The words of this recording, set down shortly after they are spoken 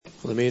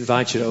Let me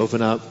invite you to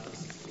open up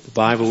the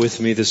Bible with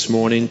me this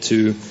morning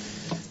to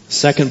the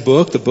second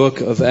book, the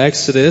book of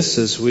Exodus,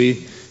 as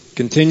we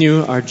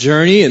continue our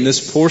journey in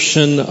this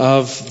portion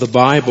of the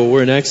Bible.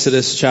 We're in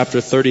Exodus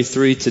chapter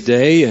 33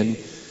 today, and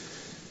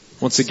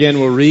once again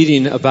we're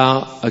reading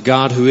about a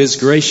God who is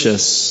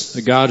gracious,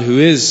 a God who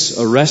is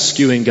a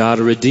rescuing God,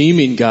 a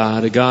redeeming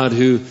God, a God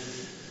who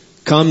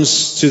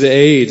comes to the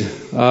aid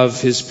of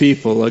His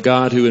people, a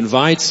God who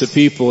invites the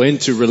people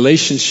into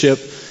relationship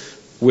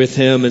with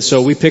Him. And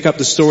so we pick up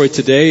the story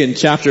today in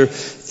chapter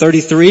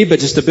 33, but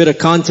just a bit of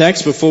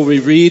context before we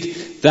read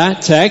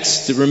that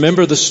text.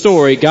 Remember the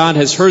story. God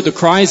has heard the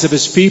cries of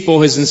His people,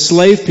 His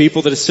enslaved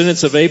people, the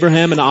descendants of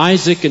Abraham and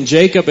Isaac and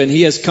Jacob, and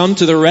He has come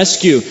to their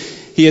rescue.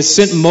 He has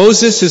sent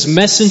Moses, His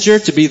messenger,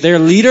 to be their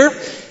leader,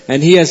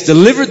 and He has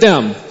delivered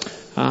them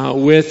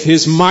with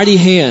His mighty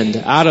hand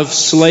out of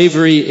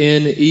slavery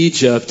in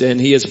Egypt,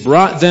 and He has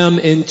brought them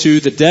into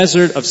the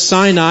desert of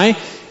Sinai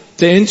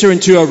to enter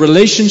into a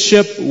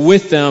relationship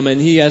with them, and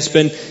He has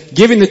been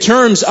giving the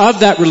terms of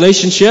that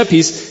relationship.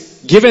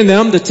 He's given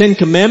them the 10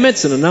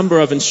 Commandments and a number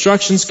of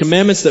instructions,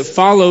 commandments that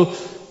follow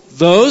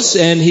those,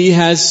 and He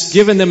has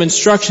given them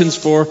instructions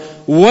for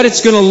what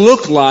it's going to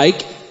look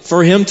like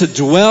for Him to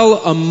dwell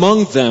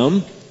among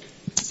them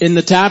in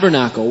the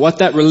tabernacle, what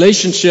that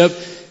relationship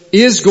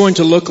is going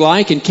to look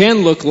like and can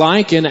look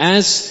like. And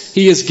as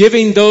He is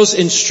giving those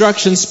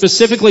instructions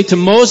specifically to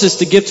Moses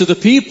to give to the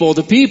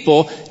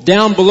people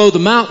down below the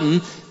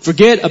mountain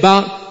forget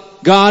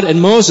about God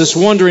and Moses,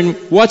 wondering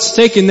what's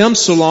taking them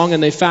so long,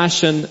 and they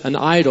fashion an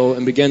idol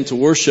and begin to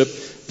worship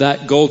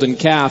that golden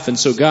calf. And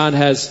so God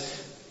has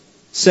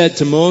said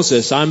to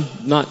Moses, I'm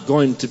not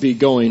going to be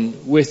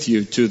going with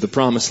you to the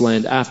promised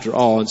land after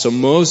all. And so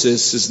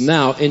Moses is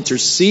now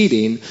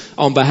interceding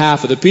on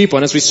behalf of the people.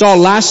 And as we saw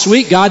last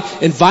week, God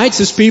invites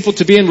His people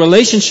to be in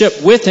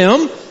relationship with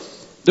Him.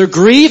 They're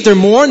grieved, they're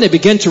mourned, they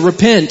begin to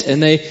repent,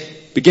 and they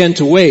begin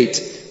to wait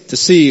to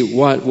see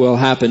what will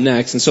happen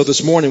next. And so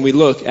this morning we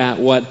look at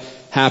what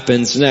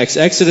happens next.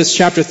 Exodus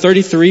chapter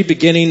 33,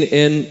 beginning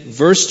in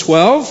verse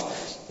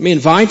 12. Let me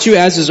invite you,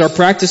 as is our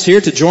practice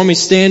here, to join me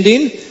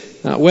standing,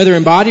 whether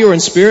in body or in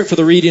spirit, for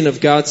the reading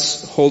of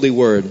God's holy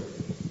word.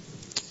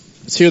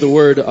 Let's hear the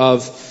word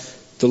of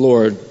the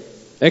Lord.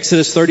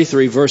 Exodus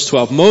 33, verse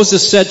 12.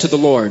 Moses said to the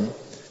Lord,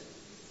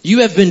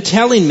 "You have been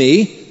telling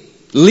me,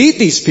 lead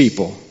these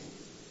people,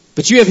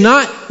 but you have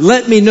not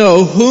let me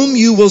know whom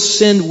you will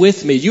send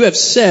with me. You have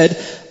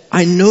said,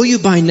 I know you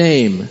by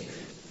name,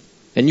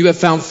 and you have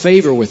found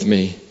favor with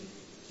me.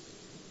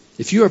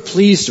 If you are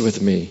pleased with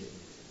me,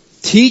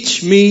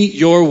 teach me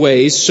your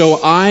ways so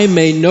I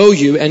may know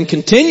you and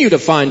continue to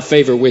find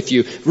favor with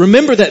you.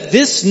 Remember that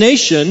this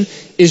nation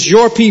is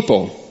your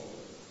people."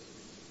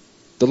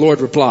 The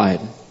Lord replied,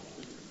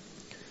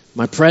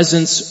 "My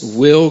presence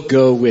will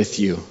go with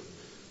you,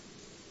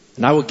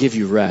 and I will give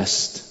you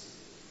rest."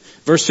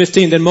 Verse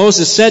 15, then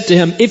Moses said to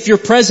him, "If your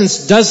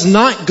presence does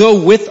not go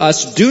with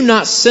us, do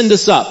not send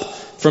us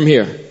up from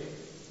here.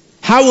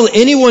 How will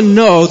anyone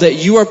know that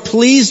you are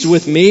pleased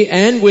with me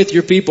and with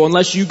your people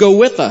unless you go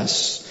with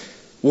us?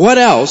 What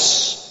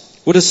else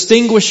will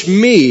distinguish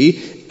me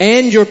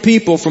and your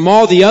people from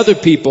all the other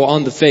people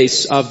on the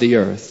face of the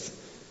earth?"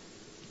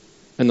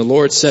 And the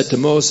Lord said to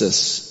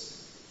Moses,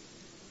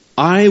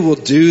 "I will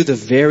do the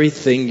very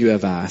thing you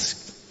have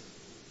asked,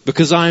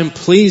 because I am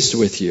pleased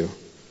with you,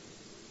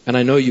 and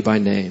I know you by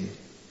name."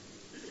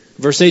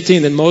 Verse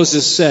 18, then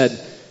Moses said,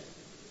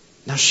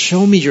 "Now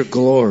show me your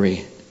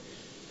glory."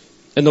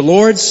 And the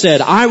Lord said,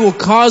 "I will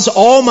cause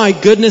all my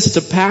goodness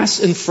to pass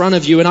in front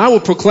of you, and I will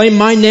proclaim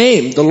my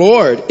name, the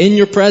Lord, in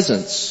your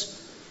presence.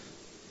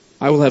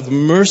 I will have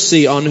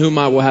mercy on whom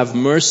I will have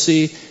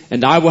mercy,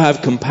 and I will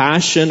have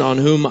compassion on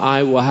whom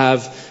I will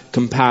have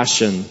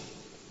compassion.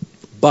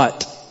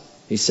 But,"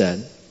 he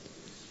said,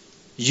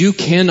 "you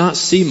cannot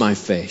see my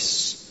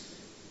face,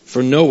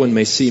 for no one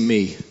may see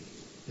me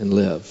and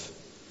live."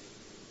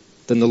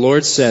 Then the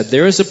Lord said,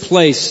 "There is a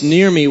place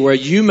near me where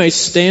you may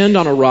stand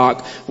on a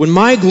rock. When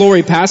my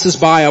glory passes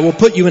by, I will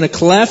put you in a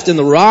cleft in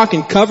the rock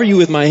and cover you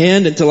with my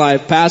hand until I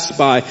have passed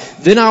by.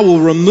 Then I will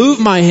remove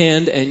my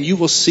hand and you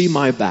will see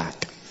my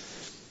back,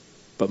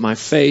 but my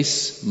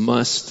face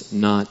must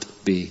not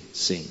be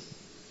seen."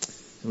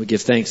 And we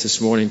give thanks this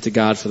morning to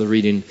God for the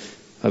reading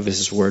of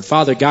His word.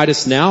 Father, guide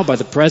us now by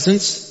the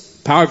presence,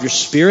 power of your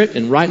Spirit,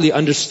 in rightly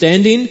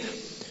understanding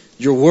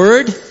your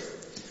word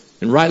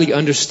and rightly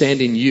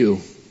understanding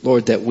you,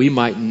 Lord, that we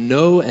might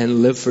know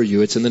and live for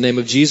you. It's in the name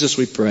of Jesus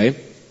we pray.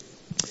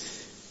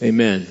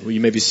 Amen. Well, you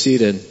may be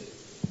seated.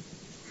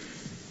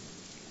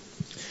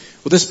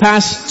 Well, this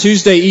past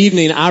Tuesday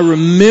evening, I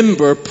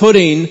remember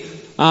putting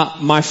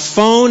my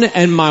phone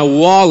and my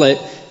wallet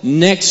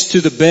next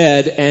to the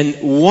bed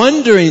and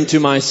wondering to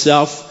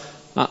myself,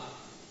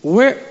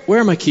 where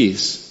are my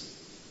keys?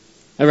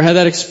 Ever had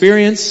that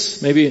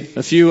experience? Maybe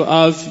a few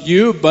of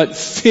you, but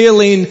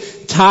feeling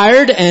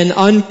tired and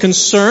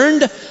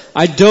unconcerned,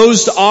 I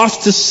dozed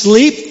off to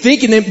sleep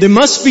thinking they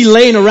must be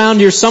laying around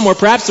here somewhere.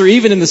 Perhaps they're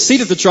even in the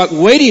seat of the truck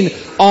waiting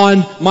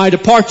on my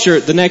departure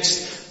the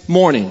next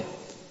morning.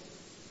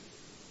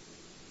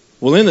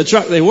 Well, in the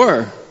truck they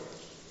were,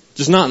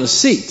 just not in the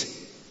seat.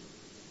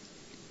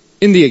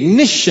 In the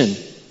ignition.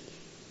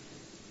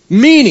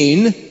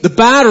 Meaning the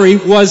battery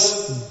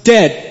was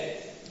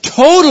dead.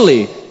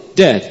 Totally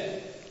dead.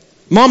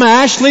 Mama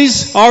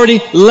Ashley's already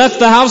left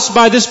the house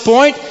by this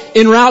point,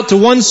 en route to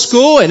one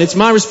school, and it's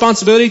my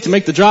responsibility to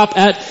make the drop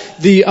at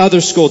the other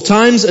school.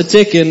 Time's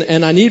a-ticking,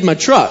 and I need my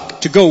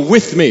truck to go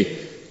with me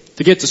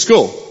to get to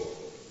school.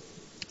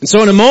 And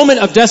so in a moment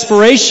of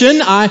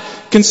desperation, I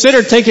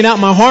considered taking out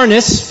my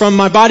harness from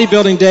my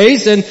bodybuilding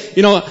days and,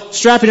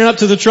 strapping it up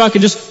to the truck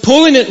and just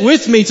pulling it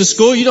with me to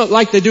school.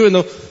 Like they do in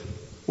the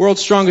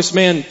World's Strongest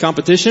Man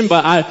competition,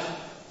 but I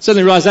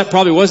suddenly realized that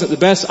probably wasn't the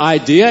best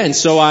idea, and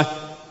so I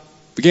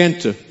began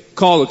to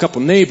call a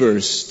couple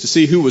neighbors to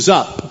see who was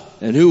up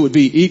and who would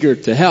be eager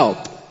to help.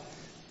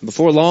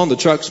 Before long, the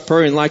truck's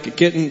purring like a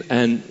kitten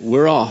and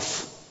we're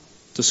off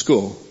to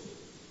school.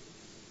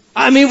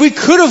 We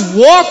could have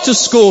walked to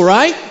school,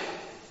 right?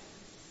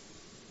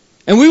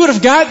 And we would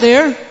have got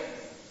there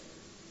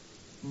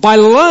by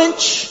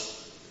lunch.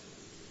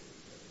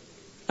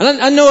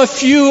 And I know a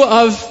few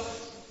of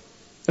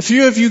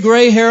you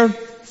gray-haired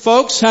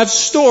folks have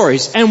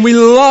stories, and we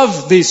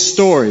love these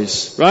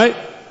stories, right?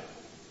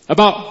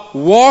 About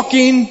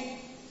walking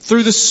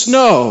through the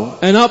snow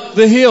and up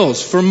the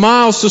hills for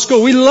miles to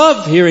school. We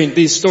love hearing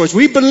these stories.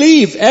 We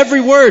believe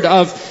every word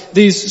of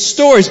these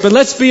stories. But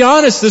let's be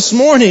honest this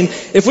morning,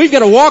 if we've got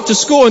to walk to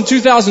school in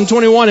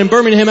 2021 in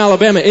Birmingham,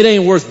 Alabama, it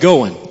ain't worth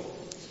going.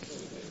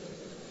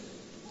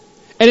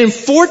 And in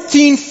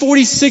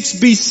 1446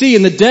 BC,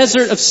 in the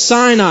desert of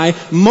Sinai,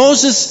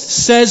 Moses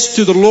says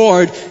to the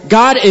Lord,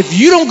 God, if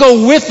you don't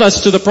go with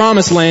us to the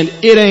promised land,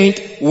 it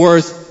ain't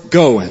worth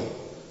going.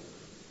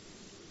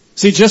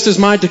 See, just as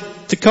my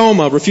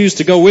Tacoma refused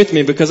to go with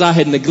me because I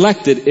had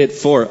neglected it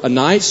for a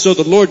night, so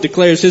the Lord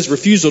declares His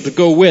refusal to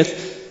go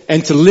with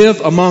and to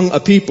live among a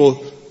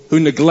people who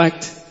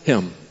neglect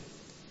Him.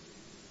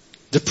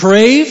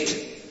 Depraved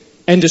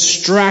and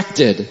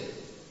distracted,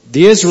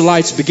 the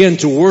Israelites began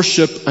to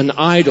worship an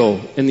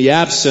idol in the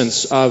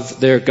absence of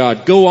their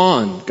God. Go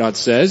on, God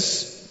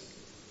says,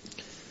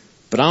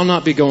 but I'll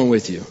not be going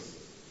with you.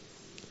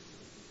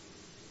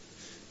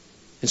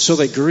 And so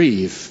they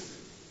grieve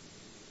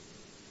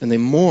and they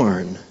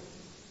mourn.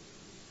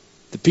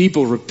 The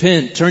people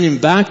repent, turning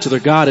back to their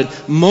God,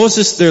 and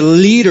Moses, their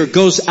leader,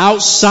 goes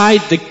outside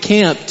the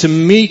camp to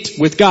meet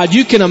with God.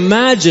 You can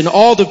imagine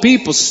all the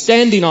people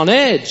standing on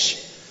edge,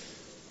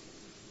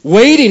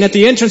 waiting at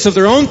the entrance of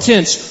their own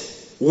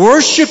tents,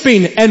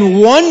 worshiping and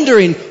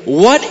wondering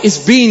what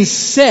is being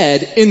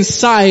said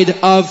inside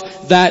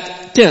of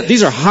that tent.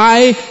 These are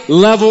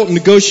high-level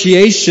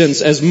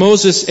negotiations as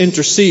Moses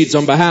intercedes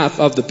on behalf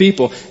of the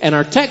people. And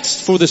our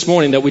text for this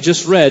morning that we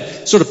just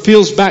read sort of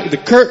peels back the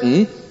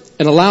curtain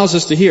and allows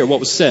us to hear what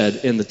was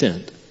said in the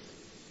tent.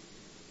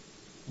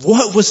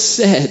 What was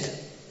said?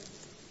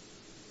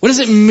 What does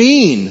it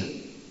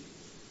mean?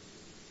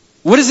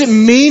 What does it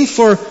mean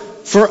for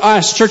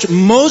us, church?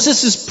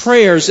 Moses'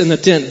 prayers in the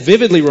tent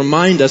vividly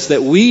remind us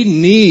that we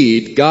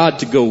need God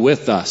to go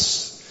with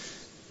us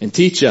and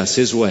teach us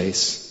His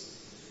ways.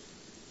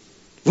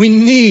 We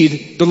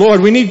need the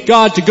Lord. We need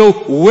God to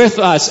go with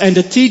us and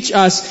to teach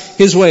us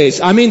His ways.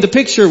 The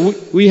picture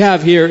we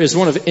have here is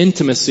one of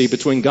intimacy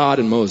between God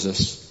and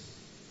Moses.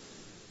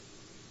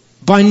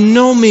 By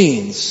no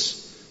means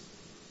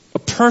a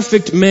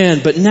perfect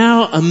man, but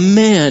now a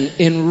man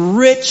in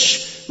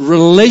rich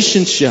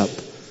relationship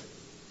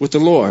with the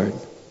Lord.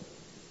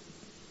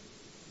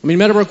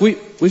 Meadowbrook,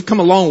 we've come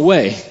a long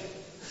way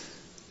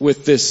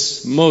with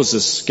this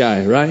Moses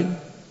guy, right?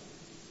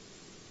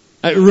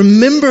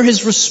 Remember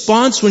his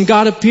response when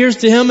God appears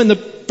to him in the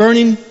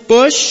burning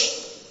bush?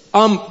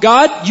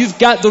 God, you've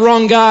got the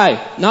wrong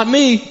guy, not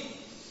me.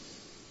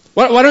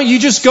 Why don't you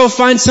just go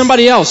find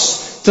somebody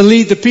else to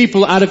lead the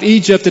people out of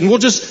Egypt, and we'll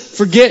just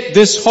forget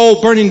this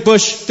whole burning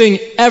bush thing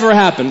ever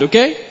happened,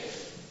 okay?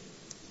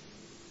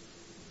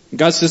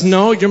 God says,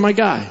 no, you're my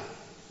guy.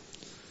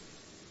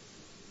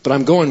 But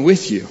I'm going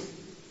with you.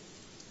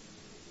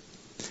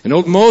 And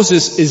old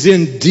Moses is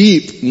in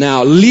deep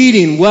now,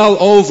 leading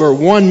well over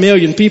 1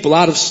 million people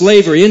out of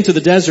slavery into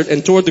the desert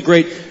and toward the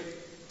great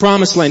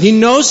promised land. He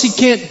knows he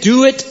can't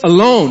do it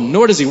alone,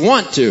 nor does he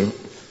want to.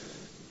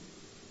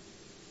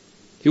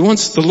 He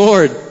wants the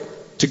Lord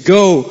to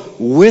go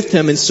with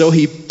him, and so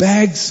he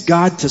begs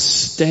God to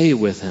stay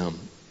with him.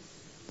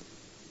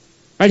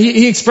 Right?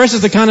 He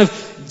expresses the kind of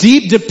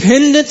deep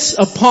dependence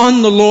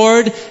upon the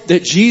Lord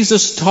that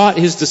Jesus taught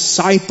His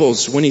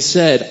disciples when He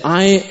said,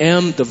 I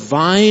am the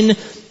vine,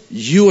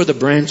 you are the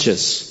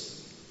branches.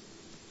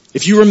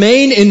 If you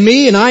remain in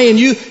me and I in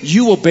you,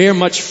 you will bear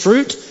much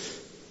fruit.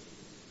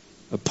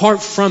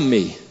 Apart from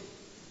me,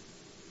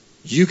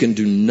 you can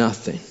do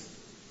nothing.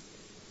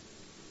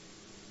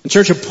 And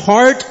church,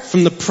 apart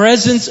from the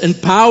presence and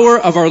power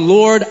of our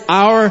Lord,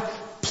 our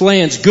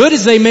plans, good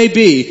as they may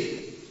be,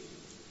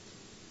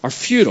 are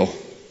futile.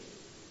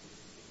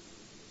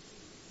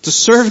 To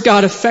serve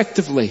God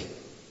effectively,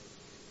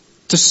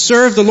 To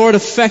serve the Lord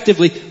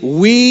effectively,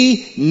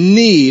 we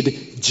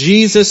need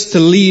Jesus to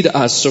lead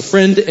us. So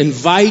friend,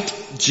 invite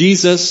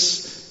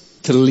Jesus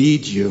to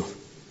lead you.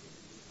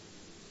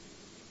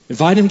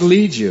 Invite Him to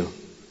lead you.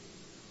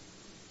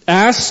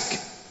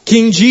 Ask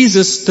King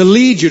Jesus to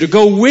lead you, to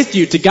go with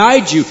you, to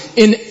guide you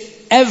in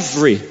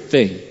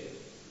everything.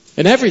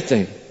 In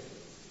everything.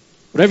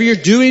 Whatever you're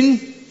doing,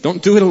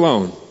 don't do it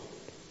alone.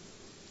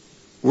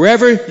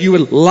 Wherever you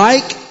would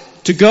like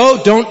to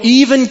go, don't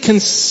even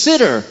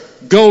consider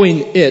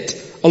going it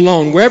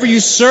alone. Wherever you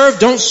serve,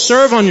 don't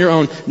serve on your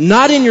own.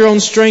 Not in your own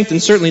strength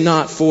and certainly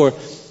not for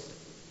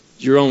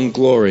your own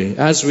glory.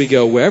 As we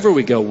go, wherever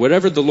we go,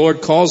 whatever the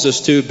Lord calls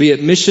us to, be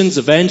it missions,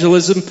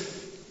 evangelism,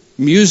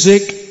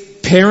 music,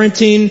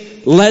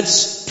 parenting,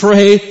 let's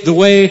pray the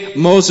way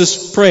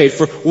Moses prayed.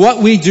 For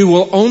what we do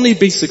will only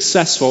be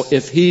successful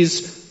if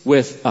He's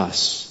with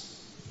us.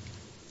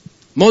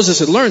 Moses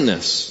had learned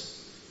this.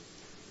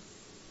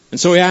 And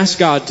so he asked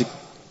God to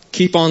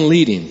keep on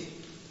leading.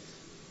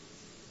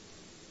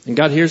 And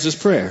God hears his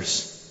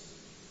prayers.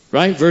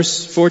 Right?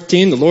 Verse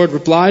 14, the Lord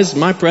replies,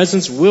 my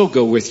presence will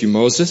go with you,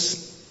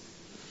 Moses.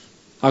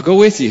 I'll go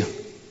with you.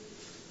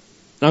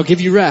 And I'll give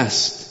you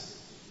rest.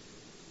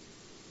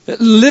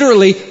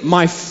 Literally,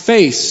 my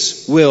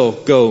face will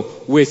go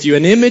with you.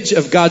 An image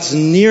of God's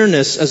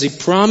nearness as He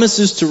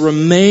promises to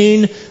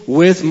remain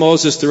with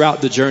Moses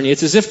throughout the journey.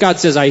 It's as if God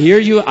says, I hear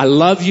you, I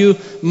love you,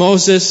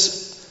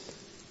 Moses,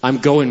 I'm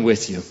going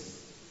with you.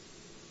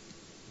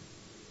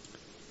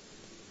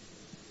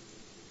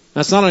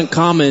 That's not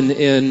uncommon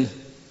in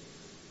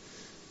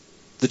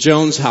the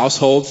Jones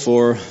household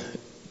for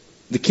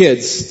the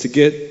kids to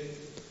get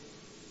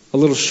a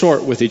little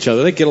short with each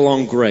other. They get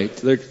along great.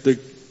 They're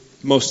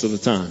most of the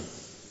time.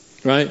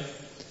 Right?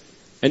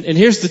 And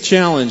here's the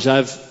challenge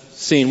I've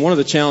seen. One of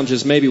the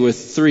challenges maybe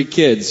with 3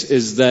 kids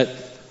is that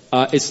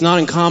it's not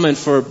uncommon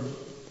for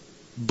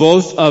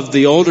both of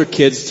the older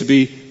kids to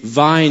be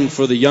vying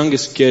for the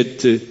youngest kid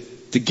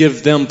to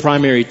give them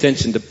primary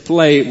attention, to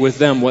play with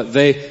them what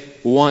they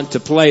want to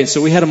play. And so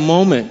we had a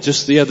moment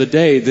just the other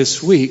day,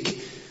 this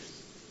week,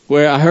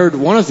 where I heard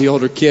one of the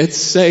older kids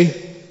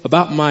say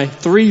about my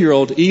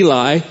 3-year-old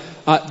Eli,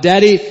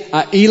 Daddy,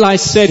 Eli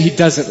said he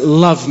doesn't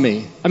love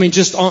me. I mean,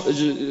 just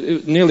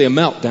nearly a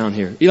meltdown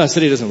here. Eli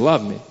said he doesn't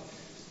love me.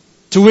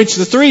 To which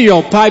the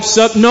 3-year-old pipes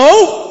up,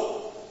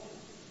 no,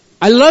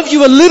 I love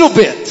you a little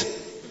bit.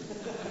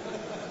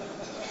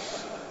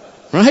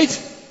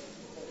 Right?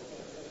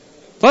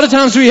 A lot of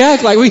times we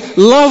act like we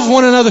love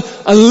one another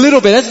a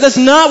little bit. That's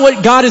not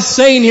what God is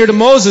saying here to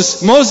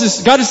Moses.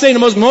 God is saying to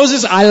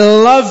Moses, I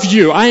love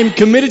you. I am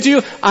committed to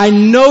you. I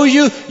know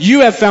you.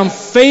 You have found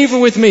favor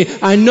with me.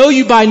 I know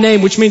you by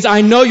name, which means I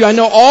know you. I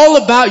know all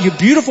about you.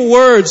 Beautiful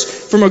words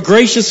from a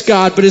gracious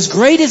God. But as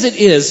great as it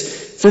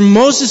is for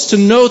Moses to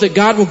know that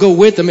God will go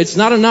with him, it's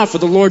not enough for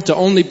the Lord to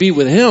only be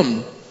with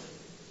him.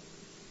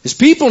 His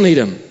people need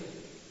him.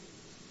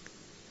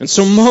 And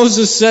so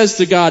Moses says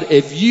to God,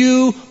 if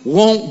you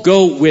won't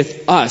go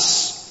with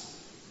us,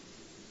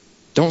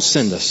 don't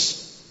send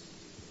us.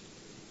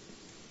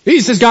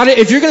 He says, God,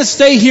 if you're going to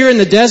stay here in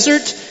the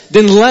desert,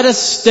 then let us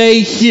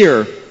stay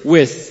here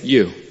with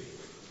you.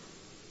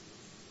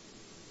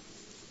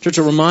 Church,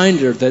 a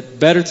reminder that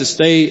better to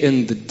stay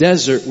in the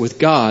desert with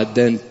God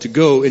than to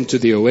go into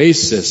the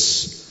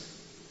oasis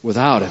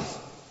without Him.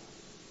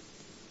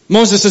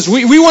 Moses says,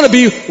 we want to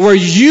be where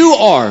you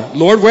are,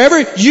 Lord. Wherever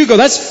you go,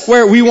 that's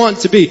where we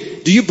want to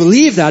be. Do you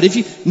believe that? If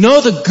you know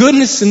the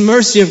goodness and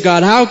mercy of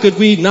God, how could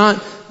we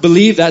not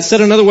believe that? Said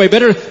another way,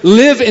 better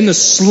live in the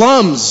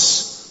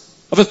slums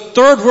of a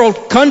third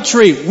world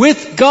country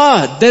with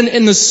God than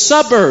in the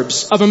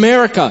suburbs of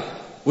America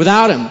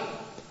without Him.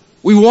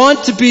 We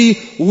want to be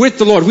with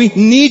the Lord. We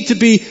need to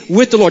be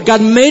with the Lord.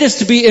 God made us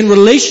to be in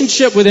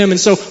relationship with Him, and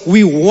so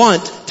we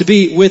want to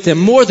be with Him.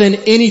 More than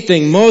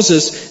anything,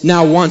 Moses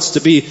now wants to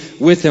be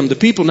with Him. The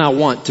people now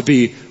want to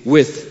be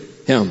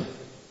with Him.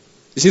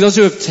 You see, those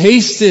who have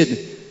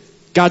tasted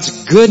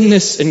God's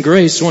goodness and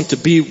grace want to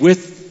be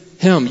with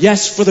Him.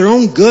 Yes, for their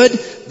own good,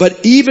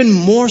 but even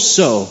more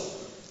so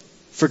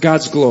for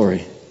God's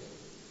glory.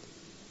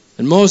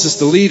 And Moses,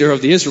 the leader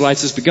of the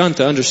Israelites, has begun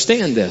to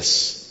understand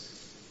this.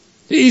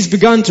 He's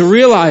begun to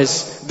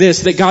realize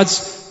this, that God's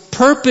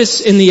purpose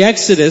in the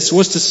Exodus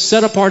was to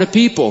set apart a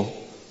people,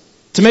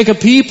 to make a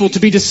people to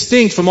be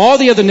distinct from all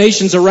the other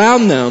nations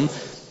around them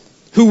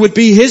who would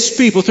be His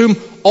people, through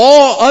whom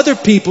all other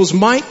peoples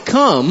might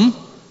come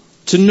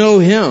to know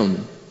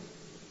Him.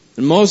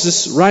 And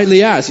Moses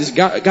rightly asks, he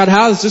says, God,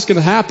 how is this going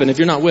to happen if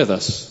you're not with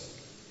us?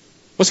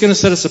 What's going to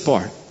set us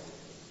apart?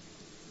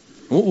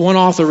 One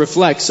author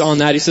reflects on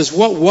that. He says,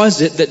 what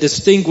was it that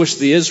distinguished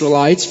the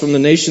Israelites from the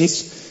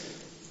nations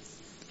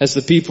as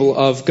the people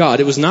of God?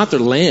 It was not their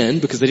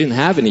land, because they didn't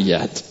have any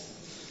yet.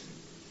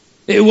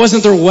 It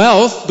wasn't their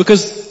wealth,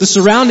 because the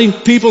surrounding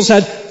peoples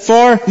had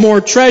far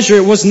more treasure.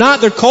 It was not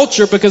their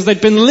culture, because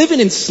they'd been living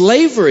in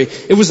slavery.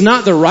 It was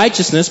not their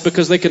righteousness,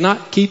 because they could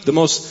not keep the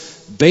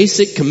most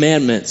basic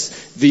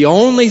commandments. The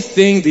only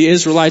thing the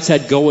Israelites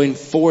had going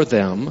for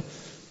them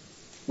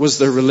was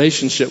their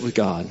relationship with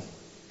God.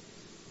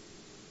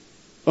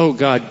 "Oh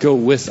God, go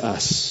with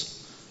us,"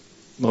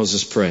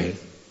 Moses prayed.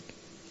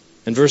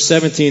 In verse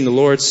 17, the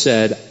Lord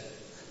said,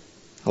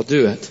 "I'll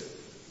do it.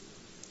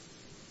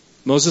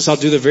 Moses, I'll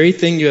do the very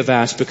thing you have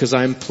asked because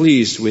I am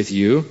pleased with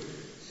you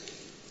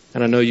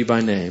and I know you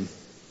by name."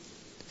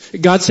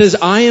 God says,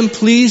 "I am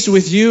pleased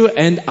with you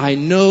and I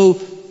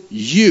know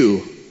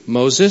you,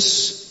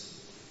 Moses."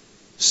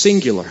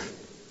 Singular.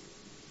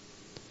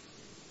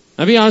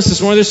 I'll be honest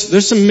this morning,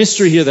 there's some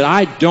mystery here that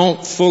I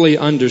don't fully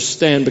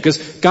understand because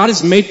God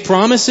has made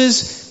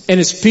promises and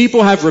His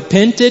people have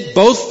repented.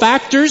 Both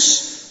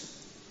factors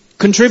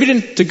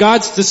contributing to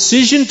God's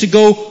decision to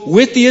go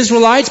with the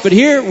Israelites. But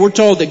here we're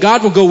told that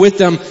God will go with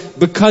them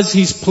because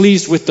He's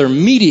pleased with their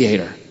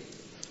mediator.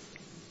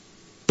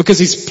 Because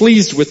He's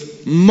pleased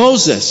with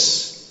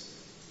Moses.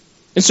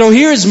 And so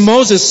here is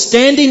Moses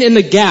standing in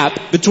the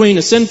gap between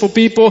a sinful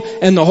people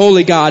and the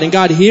holy God. And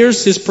God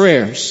hears his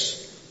prayers.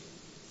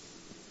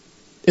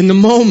 In the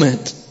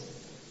moment,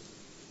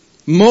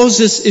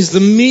 Moses is the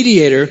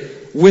mediator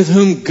with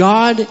whom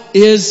God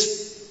is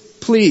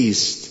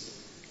pleased.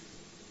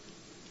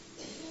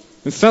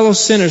 And fellow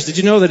sinners, did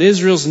you know that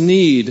Israel's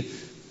need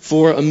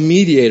for a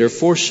mediator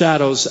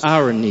foreshadows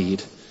our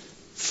need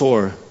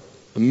for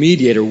a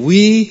mediator?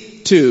 We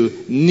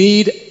too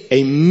need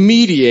a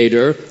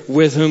mediator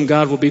with whom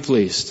God will be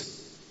pleased.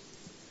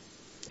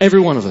 Every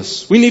one of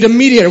us. We need a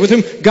mediator with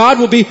whom God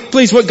will be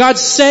pleased. What God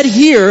said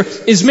here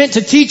is meant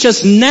to teach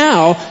us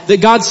now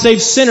that God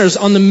saves sinners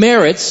on the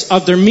merits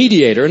of their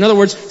mediator. In other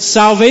words,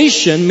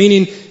 salvation,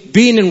 meaning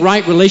being in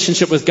right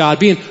relationship with God,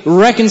 being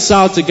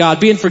reconciled to God,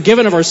 being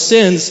forgiven of our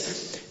sins,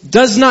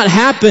 does not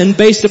happen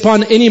based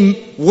upon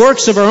any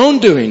works of our own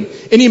doing,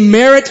 any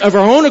merit of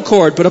our own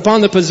accord, but upon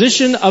the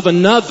position of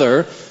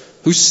another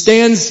who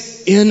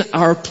stands in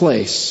our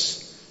place.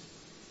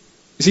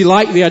 You see,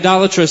 like the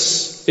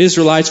idolatrous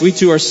Israelites, we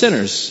too are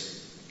sinners.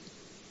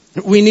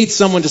 We need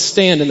someone to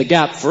stand in the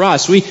gap for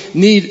us. We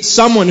need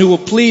someone who will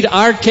plead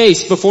our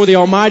case before the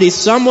Almighty,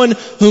 someone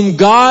whom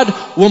God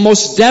will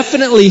most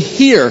definitely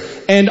hear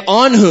and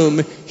on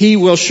whom He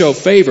will show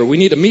favor. We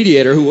need a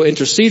mediator who will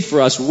intercede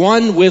for us,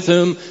 one with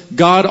whom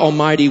God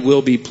Almighty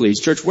will be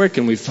pleased. Church, where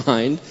can we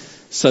find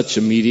such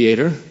a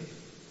mediator?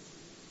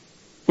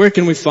 Where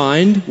can we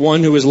find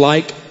one who is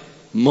like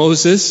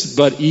Moses,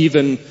 but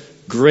even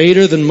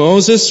greater than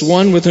Moses,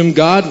 one with whom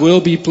God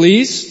will be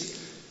pleased?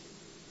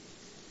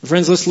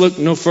 Friends, let's look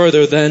no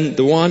further than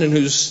the one in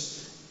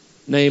whose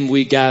name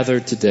we gather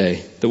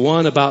today. The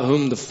one about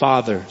whom the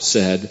Father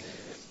said,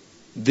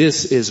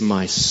 "This is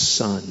my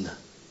Son,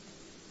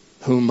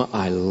 whom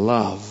I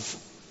love.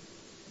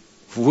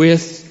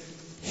 With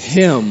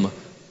Him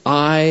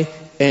I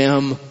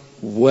am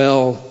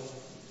well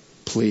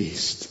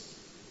pleased."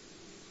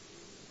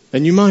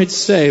 And you might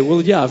say,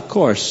 well, yeah, of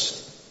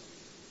course.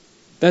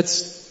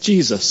 That's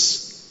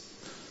Jesus.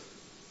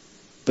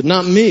 But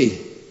not me.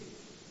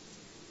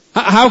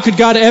 How could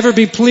God ever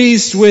be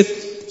pleased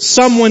with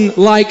someone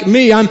like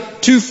me? I'm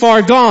too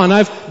far gone.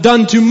 I've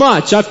done too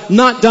much. I've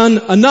not done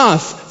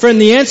enough. Friend,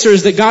 the answer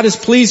is that God is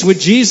pleased with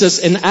Jesus,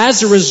 and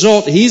as a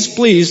result, He's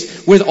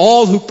pleased with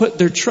all who put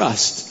their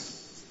trust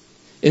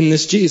in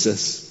this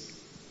Jesus.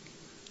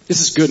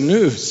 This is good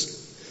news.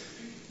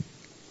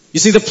 You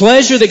see, the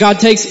pleasure that God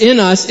takes in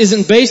us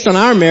isn't based on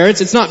our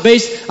merits. It's not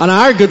based on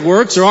our good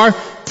works or our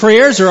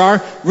prayers or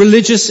our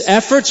religious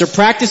efforts or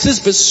practices,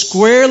 but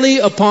squarely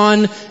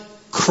upon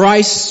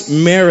Christ's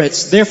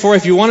merits. Therefore,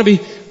 if you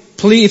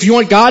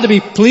want God to be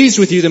pleased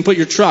with you, then put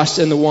your trust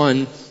in the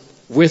one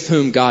with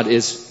whom God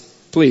is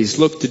pleased.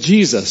 Look to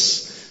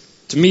Jesus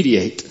to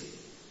mediate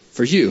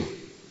for you.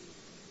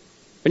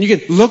 And you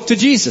can look to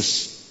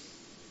Jesus,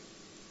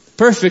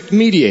 perfect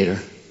mediator,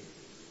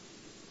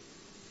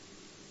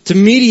 to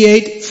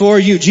mediate for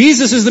you.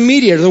 Jesus is the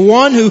mediator, the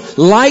one who,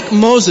 like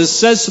Moses,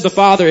 says to the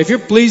Father, "If you're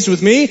pleased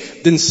with me,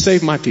 then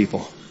save my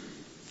people.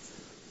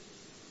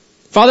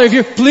 Father, if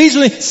you're pleased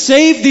with me,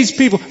 save these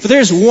people. For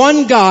there's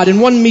one God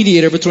and one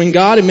mediator between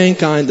God and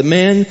mankind, the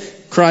man,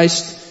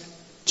 Christ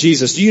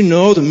Jesus." Do you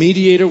know the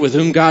mediator with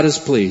whom God is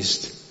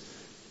pleased?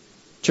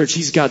 Church,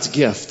 He's God's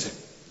gift.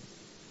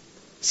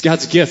 It's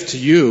God's gift to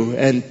you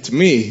and to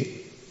me.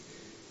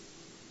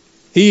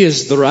 He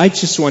is the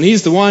righteous one.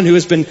 He's the one who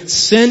has been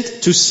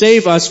sent to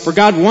save us. For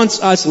God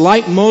wants us,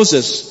 like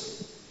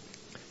Moses,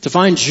 to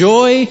find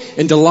joy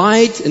and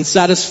delight and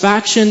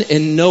satisfaction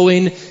in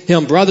knowing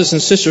Him. Brothers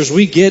and sisters,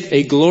 we get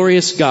a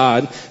glorious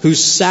God who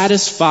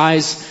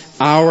satisfies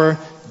our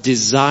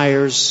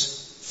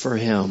desires for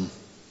Him.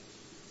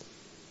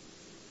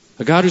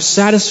 A God who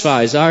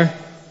satisfies our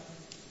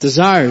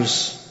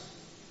desires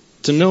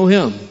to know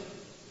Him,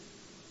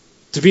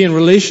 to be in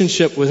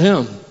relationship with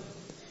Him,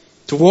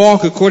 to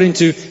walk according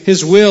to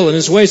His will and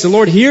His ways. The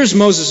Lord hears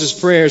Moses'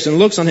 prayers and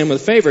looks on him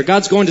with favor.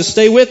 God's going to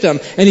stay with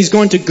them, and He's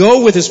going to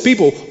go with His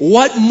people.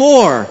 What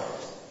more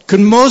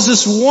could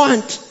Moses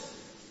want?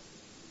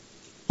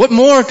 What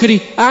more could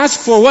he ask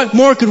for? What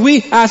more could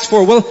we ask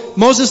for? Well,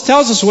 Moses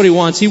tells us what he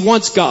wants. He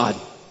wants God.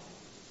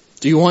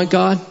 Do you want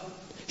God?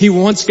 He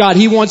wants God.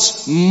 He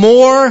wants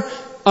more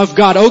of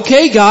God.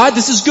 Okay, God,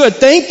 this is good.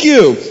 Thank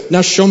you.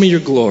 Now show me your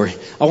glory.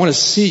 I want to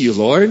see you,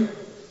 Lord.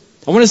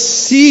 I want to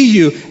see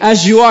you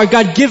as you are.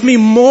 God, give me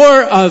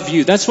more of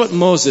you. That's what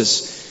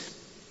Moses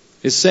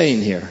is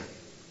saying here.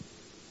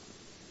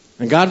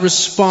 And God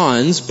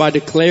responds by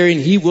declaring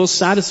he will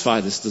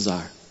satisfy this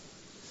desire.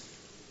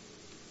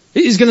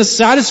 He's going to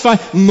satisfy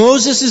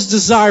Moses'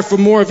 desire for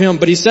more of him.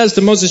 But he says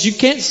to Moses, you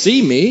can't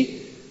see me.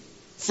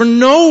 For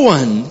no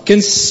one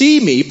can see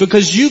me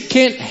because you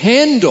can't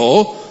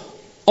handle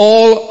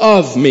all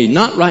of me.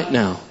 Not right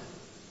now.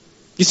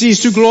 You see,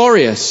 he's too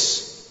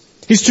glorious.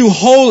 He's too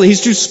holy.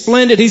 He's too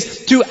splendid.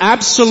 He's too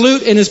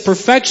absolute in his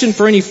perfection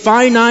for any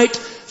finite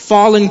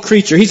fallen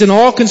creature. He's an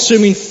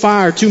all-consuming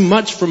fire, too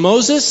much for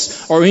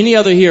Moses or any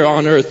other here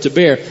on earth to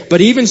bear.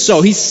 But even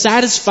so, he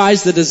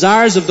satisfies the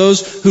desires of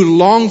those who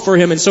long for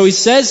him. And so he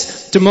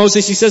says to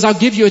Moses, he says, I'll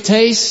give you a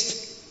taste.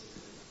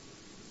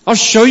 I'll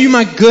show you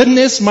my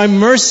goodness, my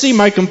mercy,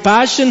 my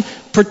compassion,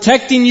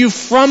 protecting you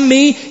from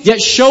me,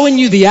 yet showing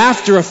you the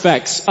after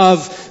effects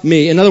of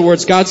me. In other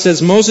words, God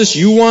says, Moses,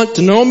 you want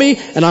to know me,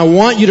 and I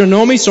want you to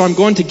know me, so I'm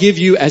going to give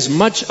you as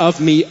much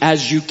of me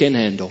as you can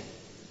handle.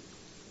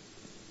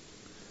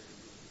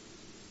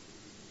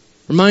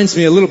 Reminds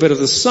me a little bit of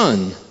the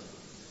sun.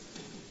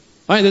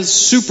 Right, that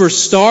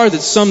superstar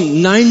that's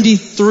some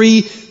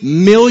 93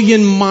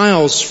 million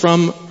miles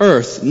from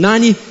Earth.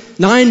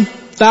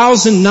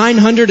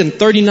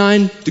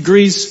 99,939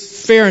 degrees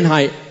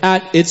Fahrenheit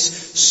at its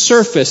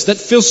surface. That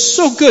feels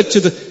so good to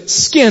the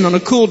skin on a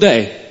cool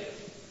day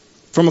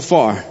from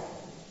afar.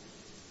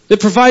 That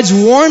provides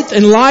warmth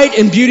and light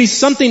and beauty,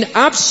 something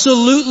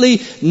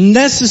absolutely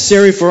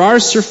necessary for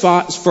our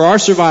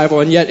survival,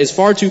 and yet is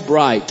far too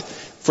bright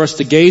for us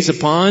to gaze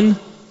upon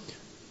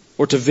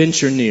or to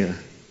venture near.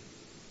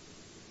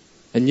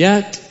 And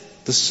yet,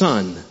 the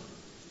sun,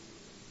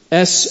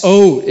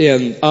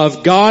 S-O-N,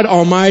 of God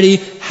Almighty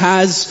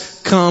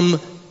has come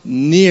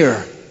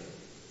near.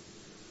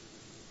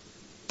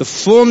 The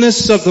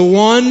fullness of the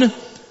one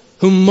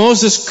whom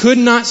Moses could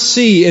not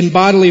see in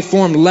bodily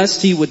form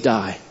lest he would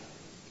die.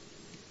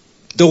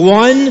 The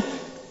one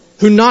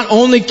who not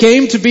only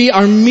came to be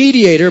our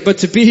mediator, but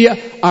to be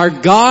our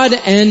God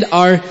and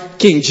our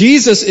King.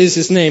 Jesus is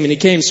his name, and he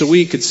came so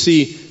we could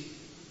see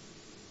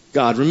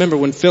God. Remember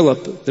when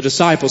Philip, the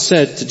disciple,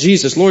 said to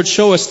Jesus, Lord,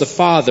 show us the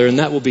Father, and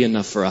that will be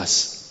enough for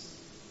us.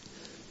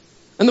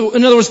 In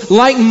other words,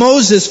 like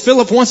Moses,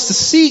 Philip wants to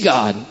see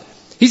God.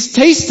 He's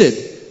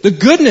tasted the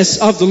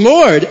goodness of the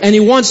Lord, and he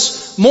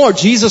wants more.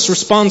 Jesus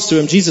responds to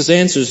him. Jesus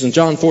answers in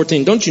John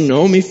 14, don't you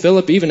know me,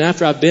 Philip, even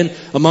after I've been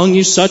among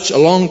you such a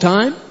long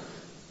time?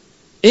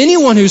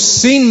 Anyone who's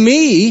seen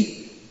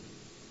me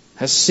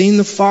has seen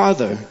the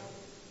Father.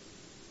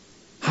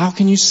 How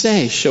can you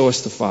say, show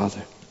us the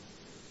Father?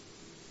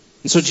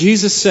 And so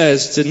Jesus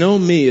says, to know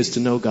me is to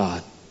know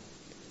God.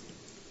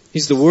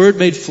 He's the Word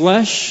made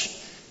flesh,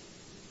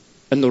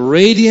 and the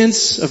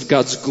radiance of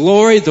God's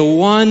glory, the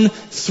one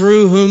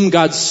through whom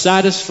God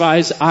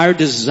satisfies our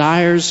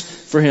desires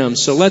for him.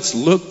 So let's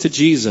look to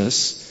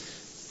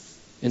Jesus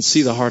and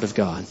see the heart of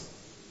God.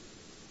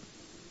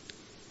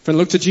 Friend,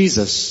 look to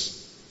Jesus.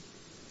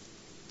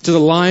 To the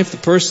life, the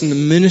person, the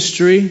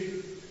ministry,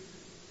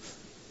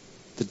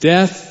 the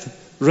death,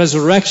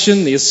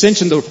 resurrection, the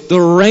ascension, the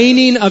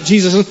reigning of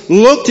Jesus.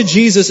 Look to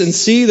Jesus and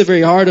see the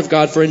very heart of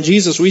God. For in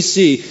Jesus we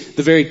see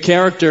the very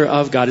character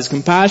of God. His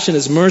compassion,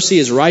 His mercy,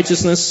 His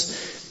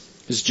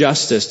righteousness, His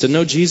justice. To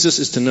know Jesus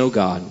is to know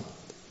God.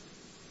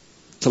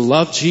 To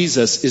love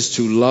Jesus is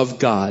to love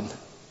God.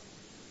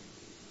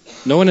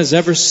 No one has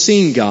ever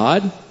seen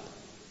God,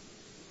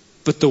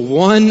 but the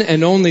one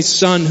and only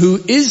Son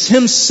who is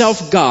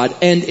Himself God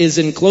and is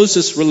in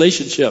closest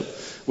relationship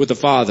with the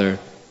Father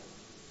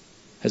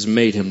has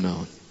made Him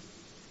known.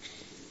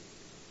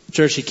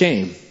 Church, He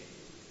came.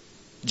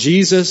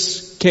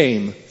 Jesus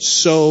came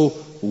so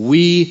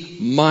we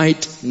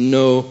might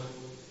know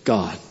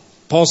God.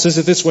 Paul says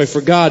it this way, for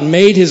God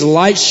made His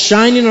light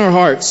shine in our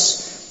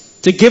hearts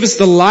to give us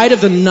the light of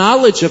the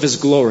knowledge of His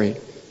glory. In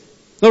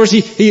other words,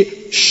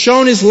 He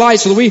shone His light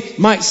so that we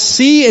might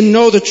see and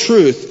know the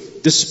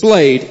truth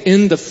displayed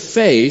in the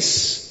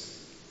face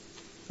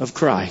of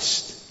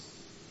Christ.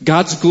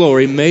 God's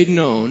glory made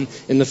known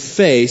in the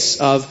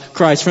face of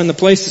Christ. Friend, the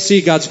place to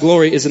see God's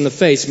glory is in the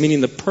face, meaning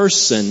the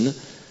person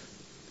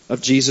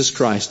of Jesus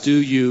Christ. Do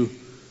you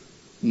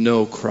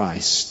know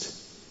Christ?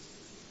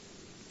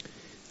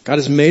 God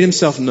has made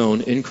Himself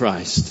known in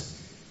Christ.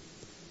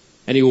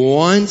 And He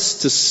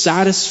wants to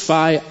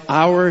satisfy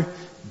our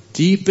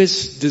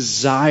deepest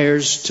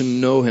desires to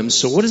know Him.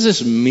 So what does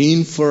this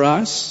mean for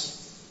us?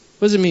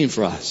 What does it mean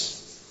for us?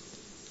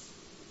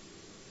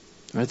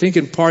 I think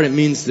in part it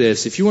means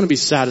this. If you want to be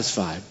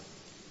satisfied,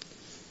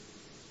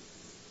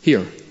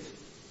 here.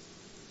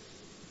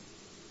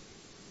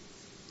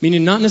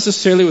 Meaning not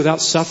necessarily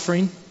without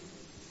suffering,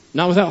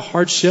 not without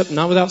hardship,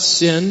 not without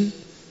sin,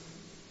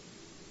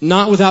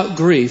 not without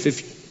grief.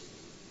 If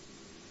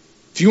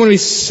you want to be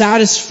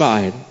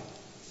satisfied,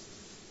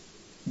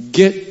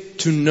 get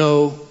to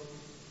know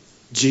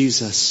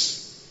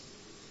Jesus.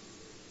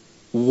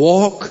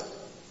 Walk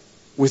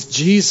with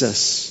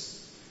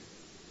Jesus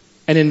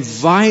and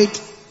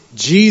invite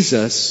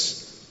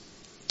Jesus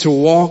to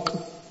walk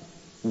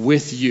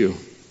with you.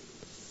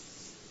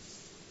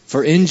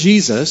 For in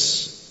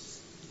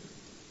Jesus,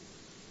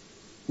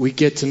 we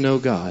get to know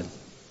God.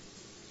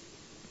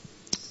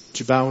 Would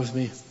you bow with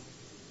me?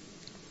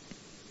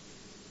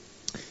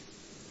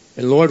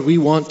 And Lord, we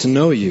want to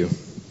know you.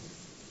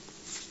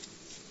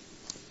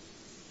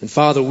 And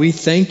Father, we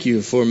thank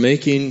you for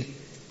making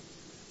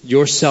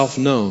yourself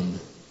known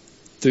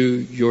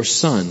through your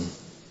Son.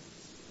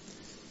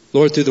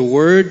 Lord, through the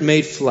Word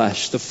made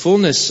flesh, the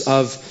fullness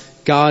of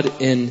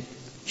God in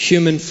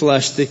human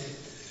flesh, the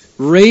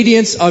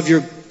radiance of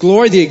your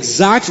glory, the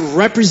exact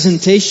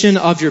representation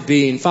of your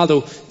being.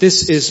 Father,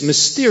 this is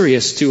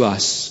mysterious to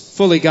us,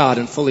 fully God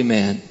and fully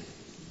man.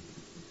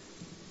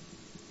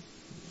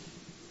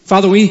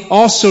 Father, we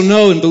also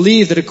know and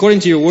believe that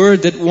according to your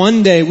Word, that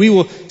one day we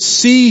will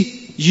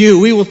see you.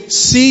 We will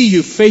see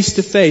you face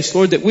to face,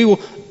 Lord, that we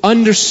will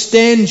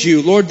understand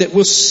you, Lord, that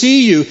we'll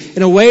see you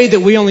in a way that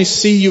we only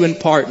see you in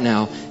part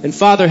now. And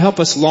Father, help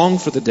us long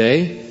for the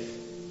day.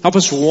 Help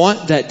us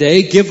want that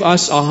day. Give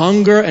us a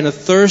hunger and a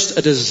thirst,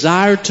 a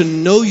desire to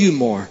know you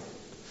more.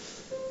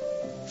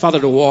 Father,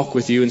 to walk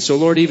with you. And so,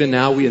 Lord, even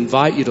now we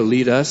invite you to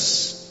lead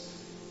us.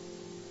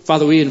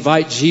 Father, we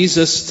invite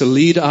Jesus to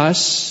lead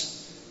us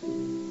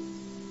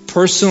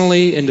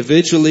personally,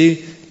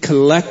 individually,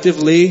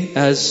 collectively,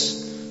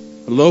 as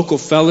a local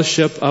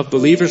fellowship of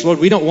believers. Lord,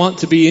 we don't want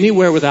to be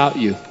anywhere without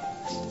you.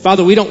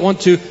 Father, we don't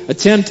want to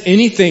attempt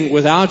anything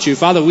without you.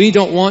 Father, we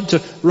don't want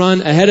to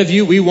run ahead of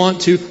you. We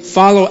want to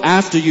follow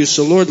after you.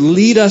 So Lord,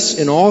 lead us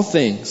in all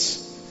things.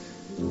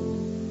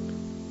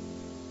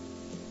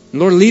 And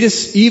Lord, lead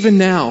us even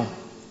now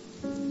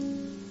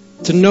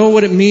to know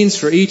what it means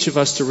for each of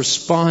us to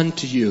respond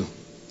to you.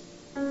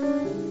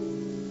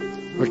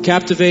 Lord,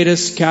 captivate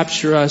us,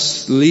 capture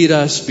us, lead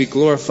us, be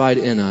glorified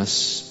in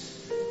us.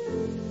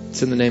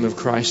 It's in the name of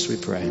Christ we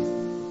pray.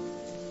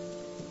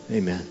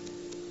 Amen.